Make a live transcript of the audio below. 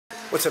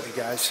What's up, you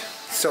guys?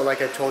 So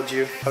like I told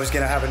you, I was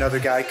gonna have another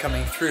guy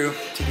coming through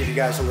to give you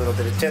guys a little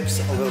bit of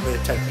tips, a little bit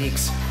of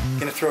techniques.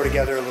 Gonna throw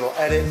together a little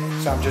edit,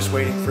 so I'm just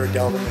waiting for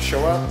Delvin to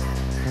show up,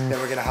 then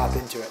we're gonna hop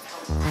into it.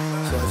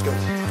 So let's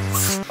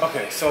go.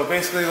 Okay, so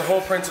basically the whole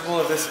principle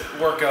of this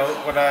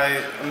workout, what I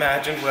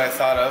imagined, what I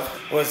thought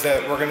of, was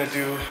that we're gonna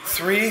do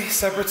 3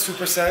 separate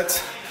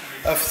supersets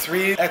of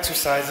 3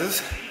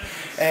 exercises,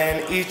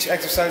 and each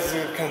exercise is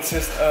gonna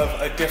consist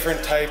of a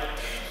different type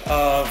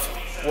of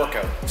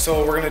workout.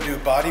 So we're gonna do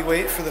body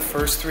weight for the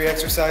first 3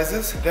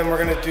 exercises. Then we're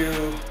gonna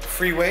do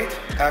free weight.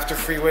 After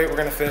free weight, we're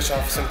gonna finish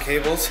off with some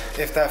cables.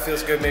 If that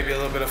feels good, maybe a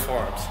little bit of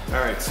forearms. All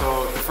right,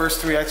 so the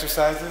first 3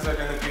 exercises are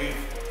gonna be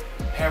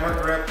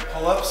hammer grip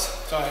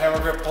pull-ups. So a hammer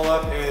grip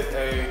pull-up is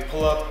a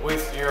pull-up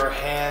with your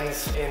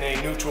hands in a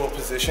neutral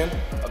position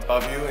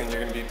above you, and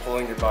you're gonna be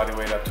pulling your body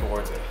weight up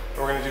towards it.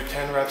 We're gonna do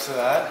 10 reps of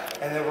that,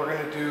 and then we're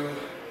gonna do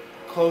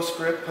close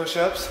grip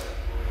push-ups,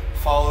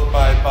 followed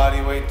by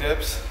body weight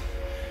dips.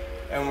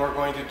 And we're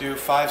going to do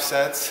 5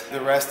 sets.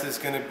 The rest is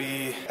going to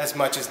be as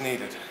much as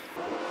needed.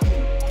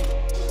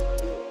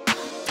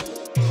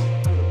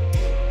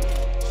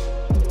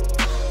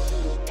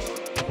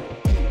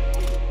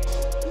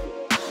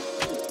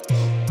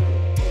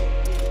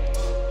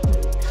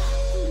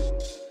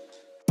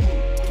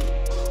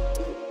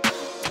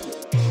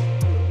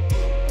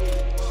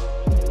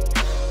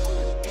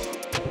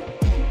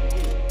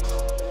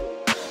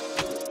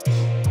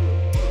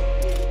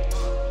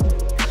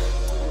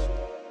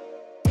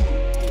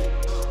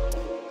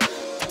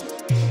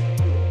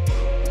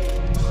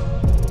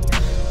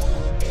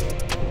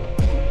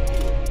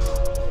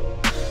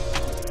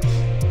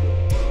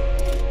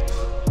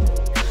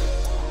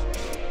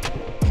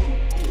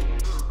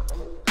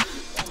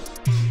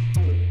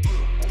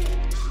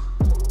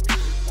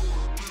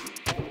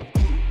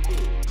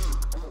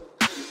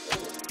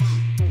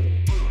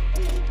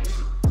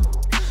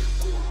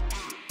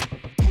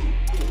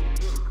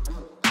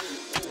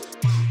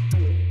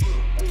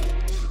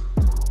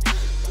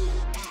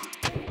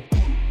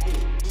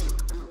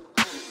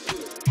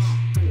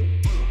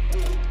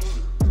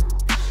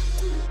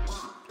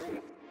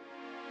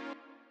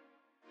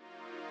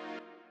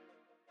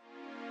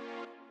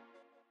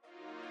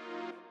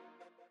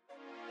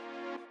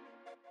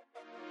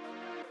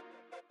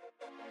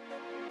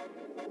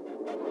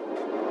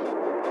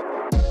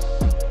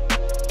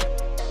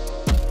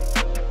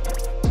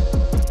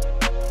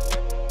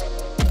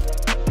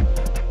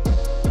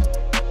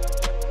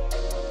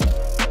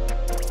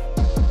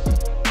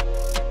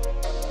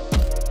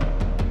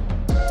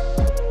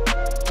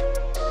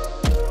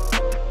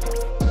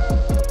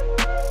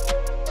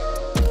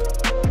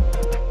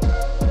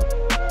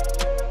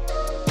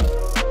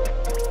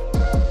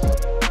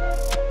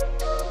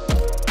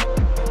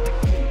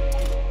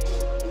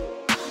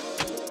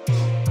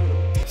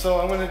 So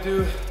I'm gonna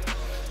do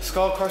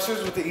skull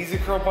crushers with the easy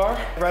curl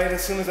bar. Right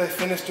as soon as I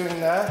finish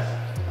doing that,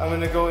 I'm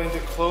gonna go into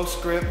close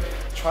grip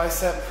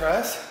tricep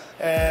press,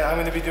 and I'm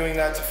gonna be doing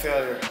that to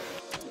failure.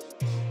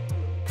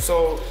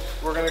 So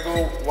we're gonna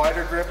go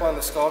wider grip on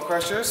the skull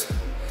crushers,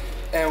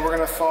 and we're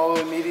gonna follow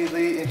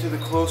immediately into the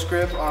close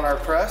grip on our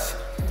press.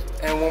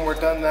 And when we're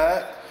done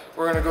that,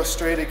 we're gonna go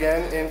straight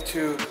again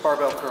into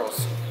barbell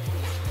curls.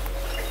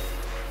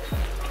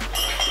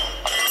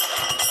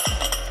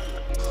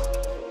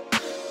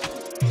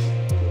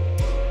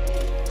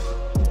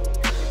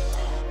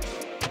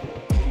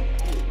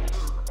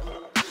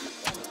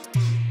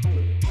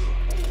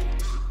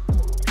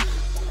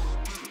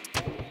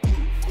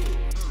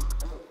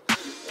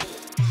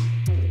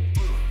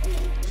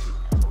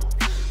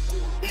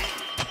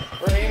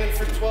 We're aiming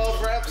for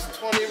 12 reps,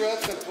 20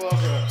 reps, and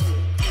 12 reps.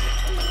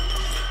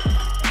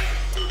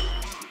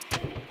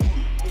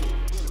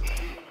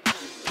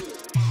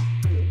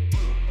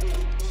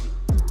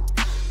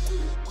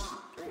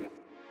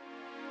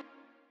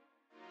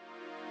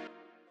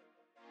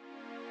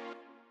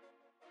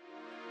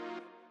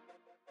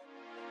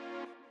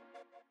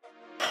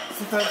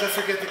 Sometimes I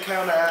forget to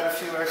count, I add a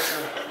few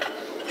extra.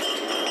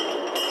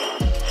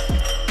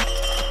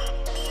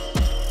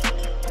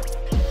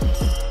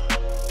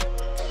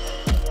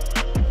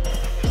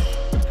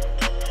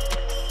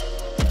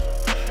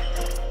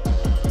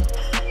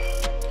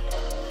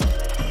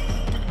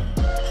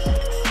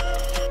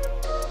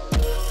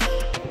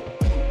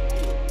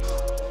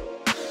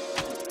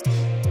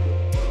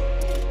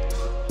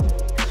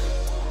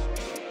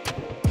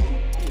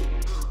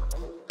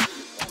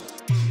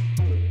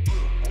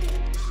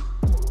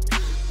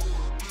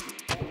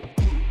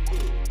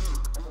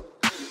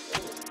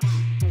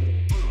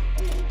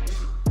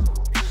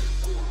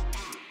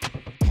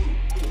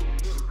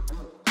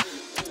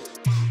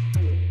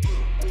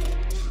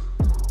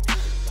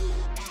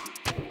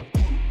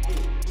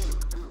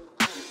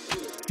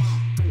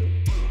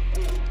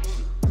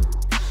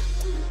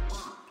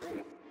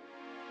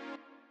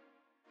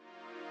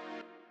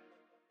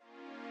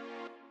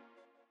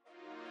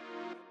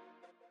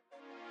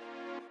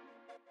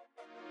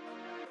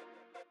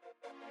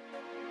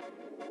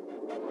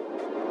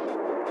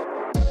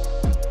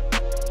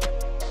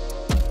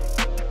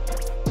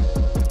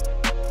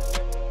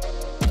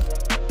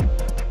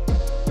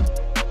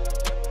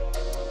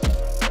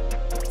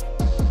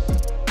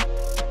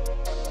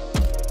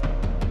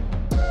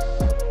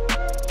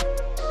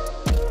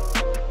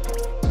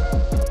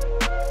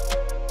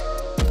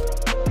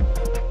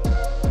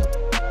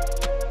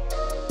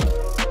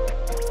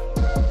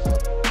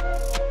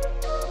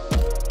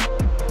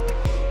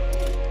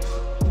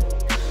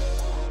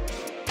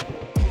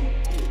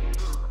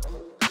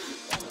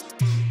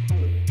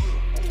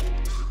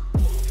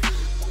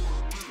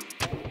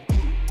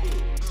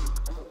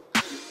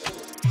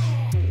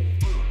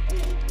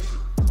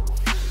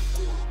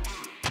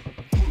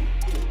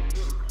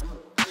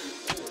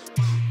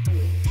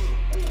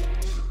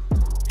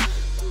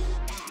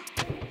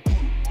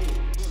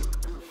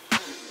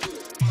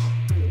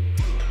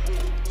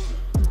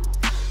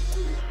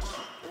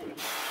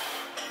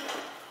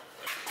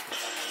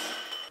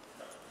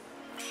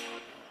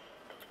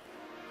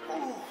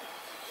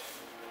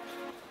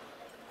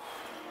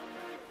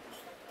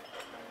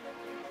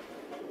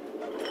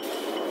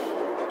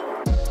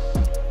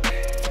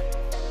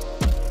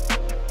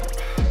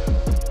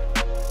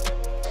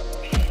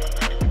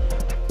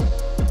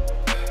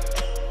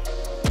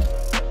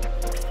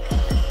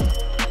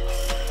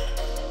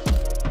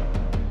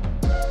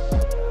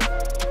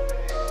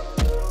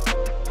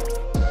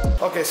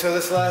 Okay, so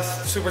this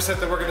last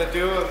superset that we're gonna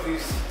do of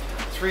these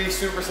 3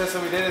 supersets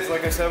that we did is,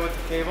 like I said, with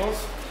the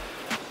cables.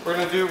 We're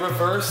gonna do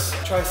reverse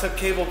tricep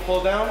cable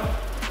pull down,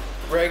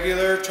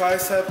 regular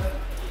tricep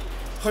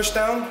push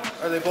down.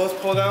 Are they both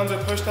pull downs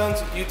or push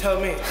downs? You tell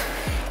me.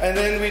 And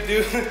then we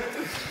do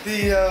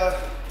the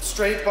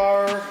straight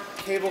bar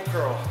cable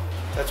curl.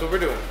 That's what we're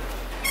doing.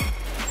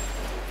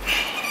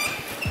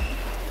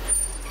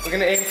 We're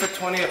gonna aim for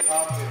 20 a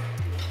pop here.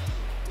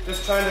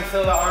 Just trying to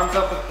fill the arms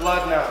up with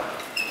blood now.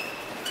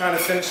 Trying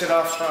to finish it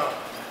off strong.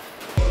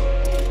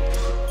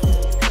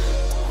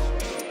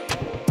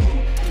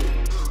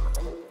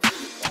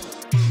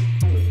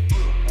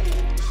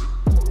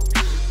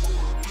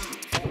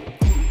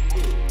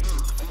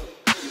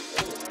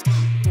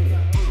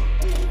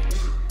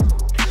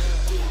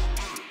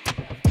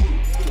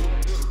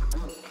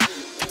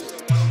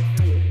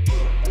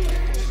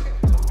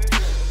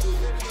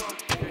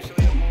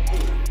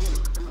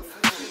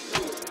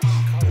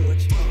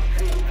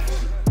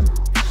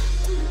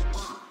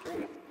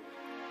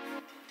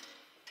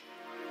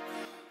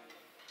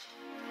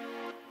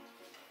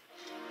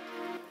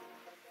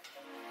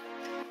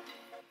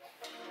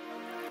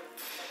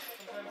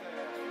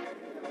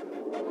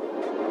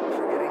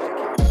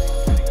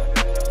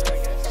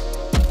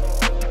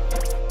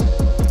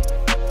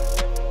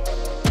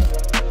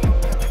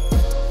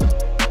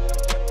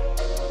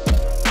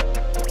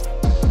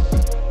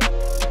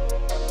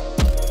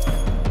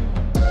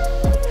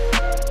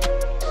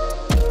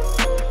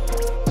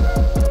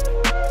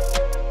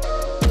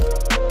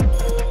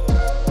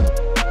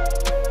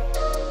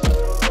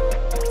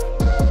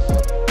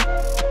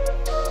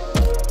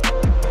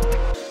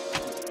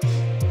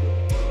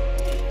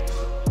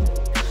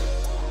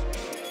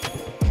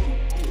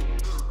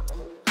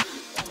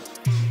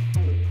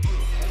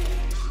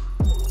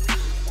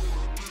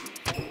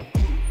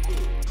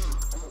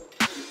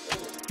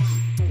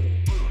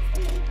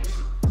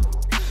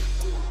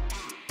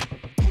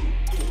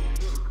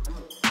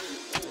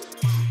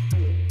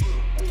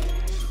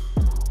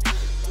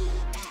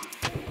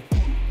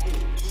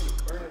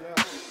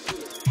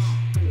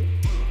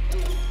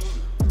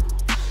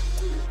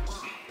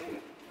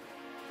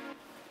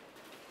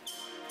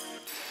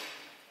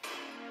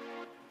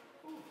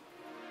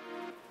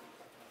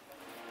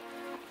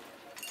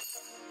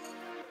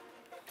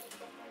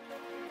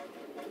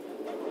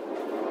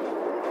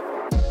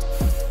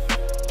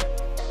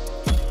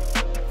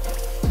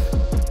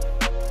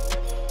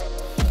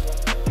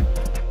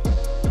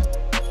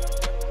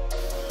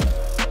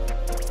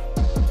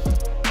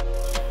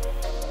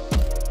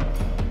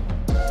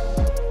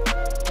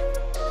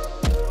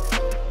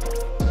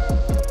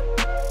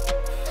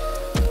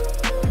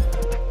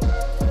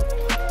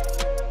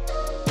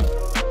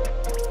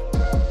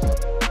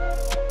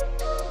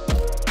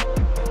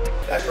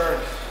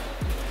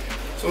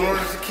 So in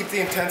order to keep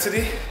the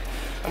intensity,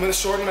 I'm going to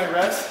shorten my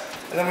rest,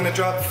 and I'm going to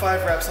drop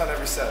 5 reps on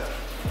every set.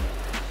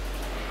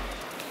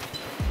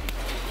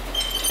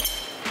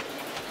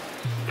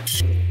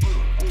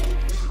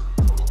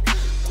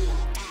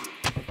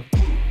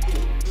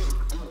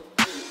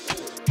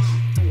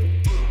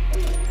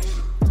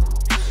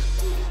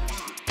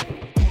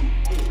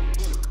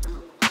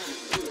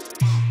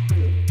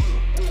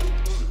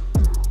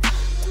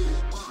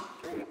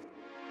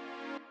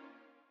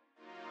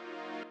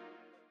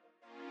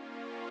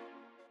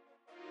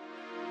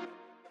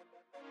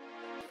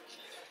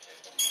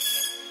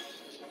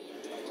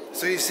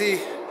 So you see,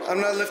 I'm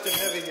not lifting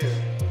heavy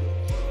here,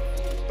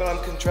 but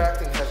I'm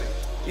contracting heavy.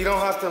 You don't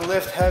have to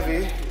lift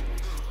heavy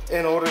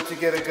in order to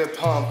get a good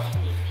pump.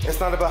 It's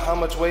not about how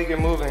much weight you're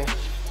moving,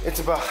 it's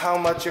about how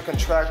much you're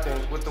contracting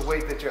with the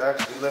weight that you're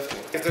actually lifting.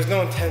 If there's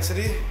no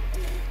intensity,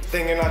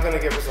 then you're not gonna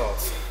get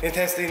results.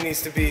 Intensity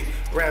needs to be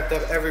ramped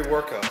up every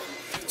workout.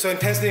 So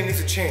intensity needs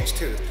to change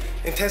too.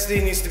 Intensity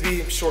needs to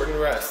be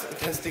shortened rest.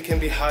 Intensity can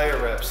be higher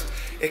reps.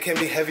 It can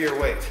be heavier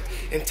weight.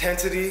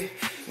 Intensity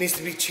needs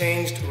to be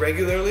changed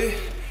regularly,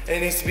 and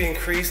it needs to be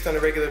increased on a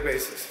regular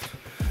basis.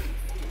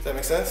 Does that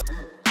make sense?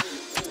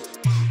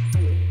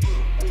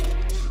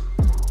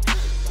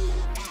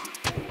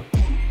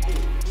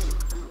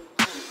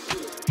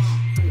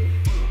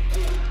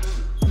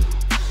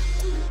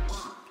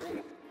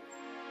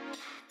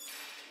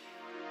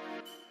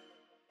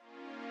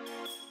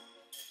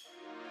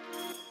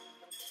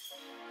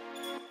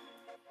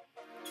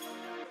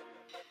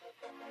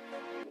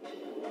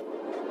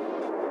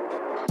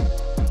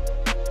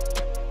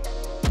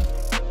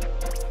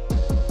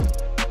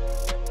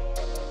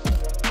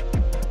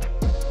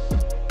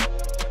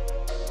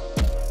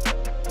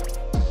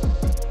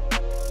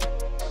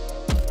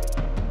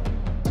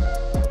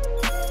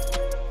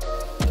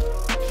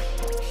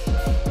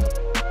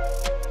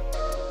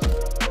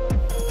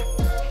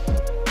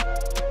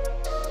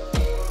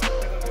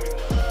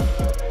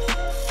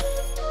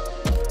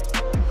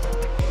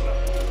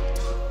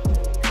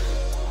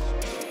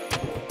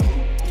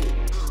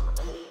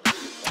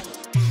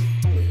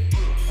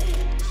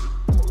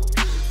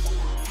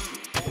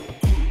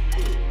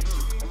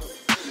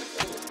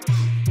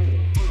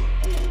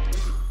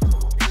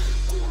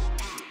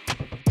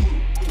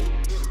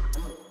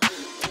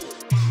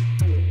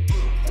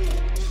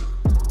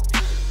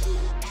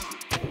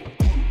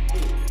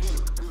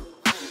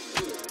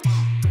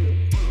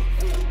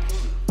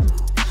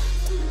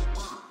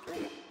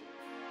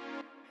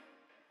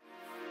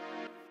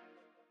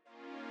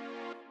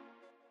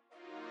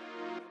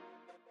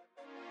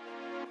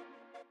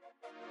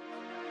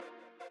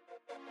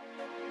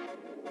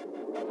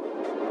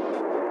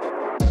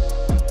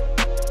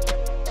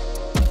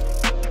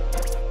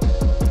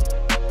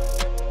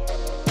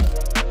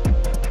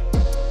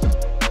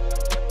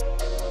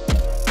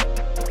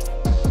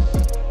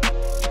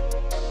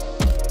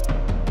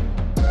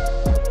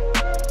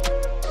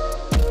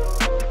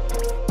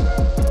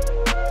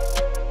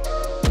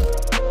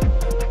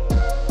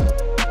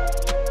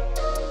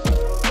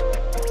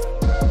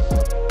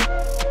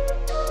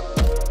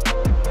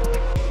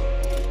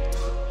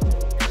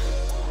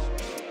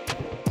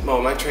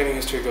 Well, my training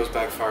history goes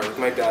back far. Like,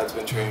 my dad's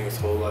been training his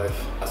whole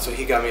life, so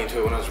he got me into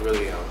it when I was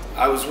really young.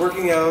 I was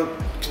working out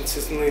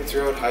consistently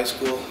throughout high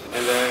school,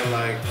 and then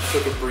like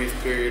took a brief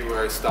period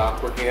where I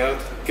stopped working out.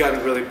 Got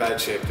in really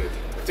bad shape, dude.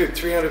 Dude,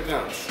 300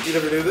 pounds. You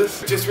never knew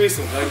this? Just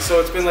recent, like,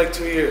 so it's been like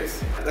 2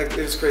 years. Like,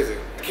 it was crazy.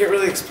 I can't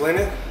really explain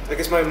it. I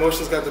guess my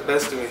emotions got the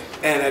best of me,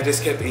 and I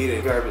just kept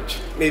eating garbage.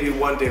 Maybe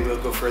one day we'll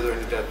go further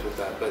into depth with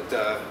that,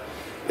 but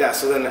yeah,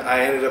 so then I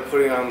ended up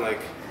putting on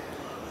like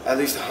at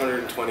least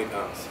 120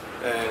 pounds,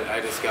 and I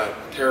just got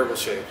terrible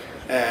shape,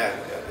 and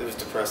it was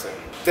depressing.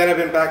 Then I've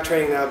been back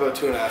training now about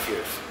 2.5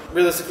 years.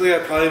 Realistically,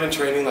 I've probably been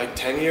training like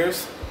 10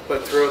 years,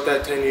 but throughout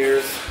that 10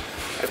 years,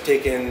 I've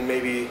taken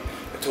maybe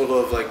a total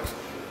of like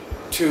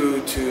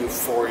 2 to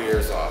 4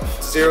 years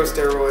off. Zero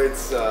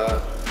steroids,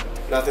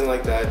 nothing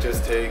like that.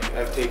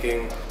 I've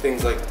taken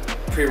things like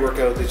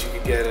pre-workout that you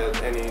could get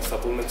at any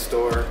supplement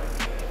store,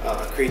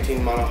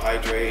 creatine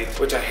monohydrate,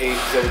 which I hate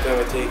because every time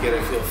I take it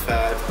I feel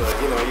fat, but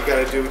you know, you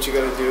gotta do what you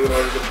gotta do in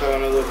order to put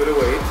on a little bit of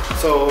weight.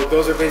 So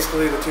those are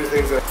basically the two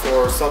things that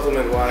for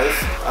supplement wise.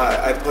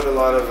 I put a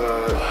lot of,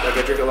 like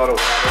I drink a lot of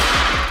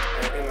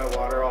water, and in my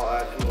water I'll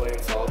add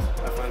Himalayan salt.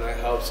 I find that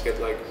helps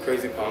get like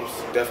crazy pumps,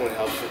 definitely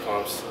helps for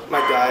pumps. My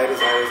diet is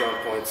always on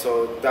point,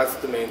 so that's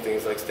the main thing,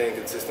 is like staying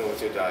consistent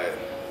with your diet.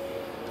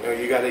 You know,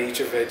 you gotta eat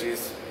your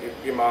veggies.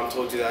 Your mom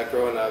told you that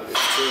growing up,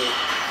 it's true.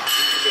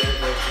 Eat your damn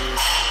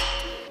veggies.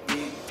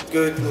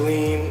 Good,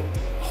 lean,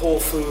 whole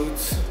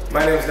foods.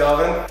 My name's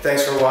Delvin.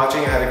 Thanks for watching.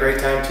 I had a great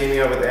time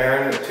teaming up with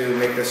Aaron to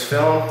make this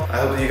film. I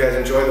hope that you guys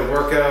enjoy the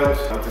workout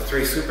with the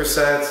 3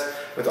 supersets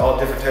with all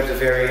different types of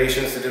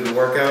variations to do the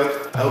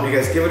workout. I hope you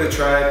guys give it a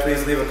try.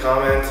 Please leave a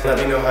comment. Let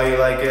me know how you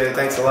like it.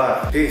 Thanks a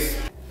lot. Peace.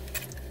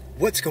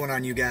 What's going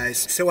on, you guys?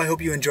 So I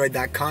hope you enjoyed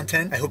that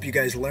content. I hope you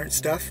guys learned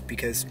stuff,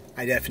 because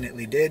I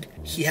definitely did.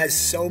 He has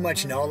so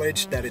much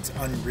knowledge that it's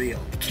unreal.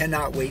 I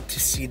cannot wait to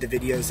see the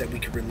videos that we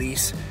could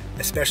release,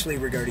 especially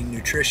regarding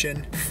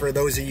nutrition. For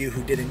those of you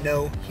who didn't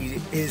know, he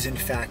is in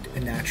fact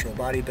a natural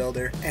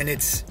bodybuilder, and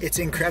it's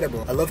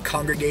incredible. I love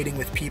congregating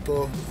with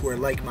people who are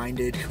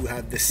like-minded, who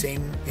have the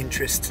same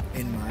interests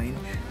in mind,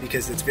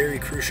 because it's very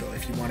crucial.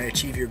 If you want to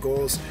achieve your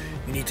goals,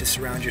 you need to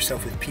surround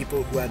yourself with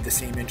people who have the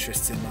same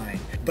interests in mind.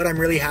 But I'm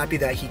really happy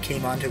that he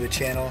came onto the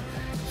channel.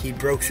 He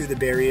broke through the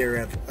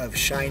barrier of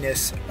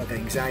shyness, of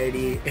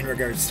anxiety in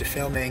regards to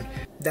filming.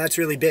 That's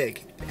really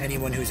big.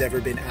 Anyone who's ever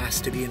been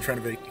asked to be in front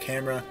of a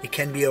camera, it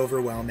can be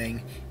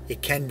overwhelming.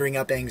 It can bring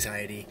up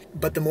anxiety.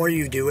 But the more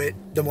you do it,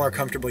 the more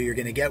comfortable you're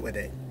gonna get with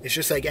it. It's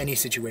just like any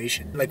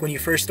situation. Like when you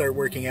first start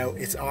working out,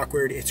 it's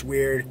awkward, it's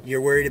weird,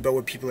 you're worried about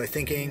what people are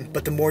thinking.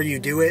 But the more you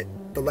do it,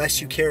 the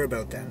less you care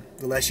about them.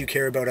 The less you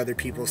care about other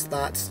people's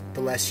thoughts,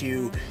 the less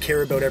you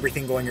care about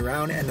everything going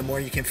around, and the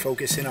more you can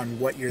focus in on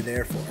what you're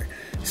there for.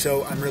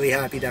 So I'm really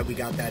happy that we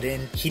got that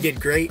in. He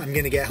did great. I'm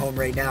gonna get home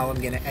right now.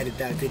 I'm gonna edit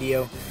that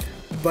video.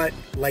 But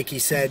like he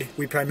said,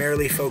 we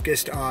primarily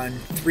focused on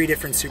 3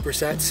 different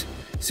supersets.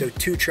 So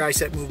 2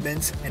 tricep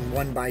movements and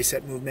 1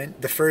 bicep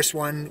movement. The first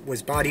one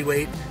was body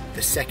weight,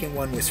 the second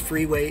one was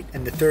free weight,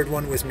 and the third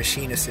one was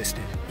machine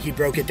assisted. He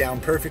broke it down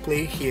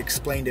perfectly, he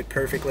explained it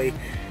perfectly,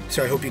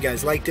 so I hope you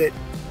guys liked it.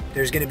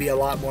 There's gonna be a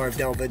lot more of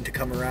Delvin to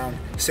come around.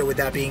 So with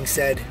that being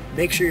said,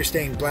 make sure you're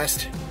staying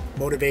blessed,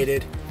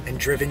 motivated, and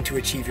driven to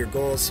achieve your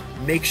goals.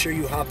 Make sure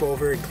you hop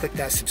over and click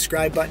that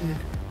subscribe button.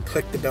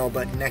 Click the bell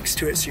button next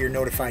to it so you're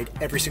notified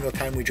every single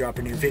time we drop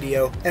a new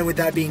video. And with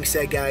that being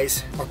said,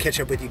 guys, I'll catch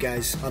up with you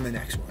guys on the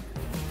next one.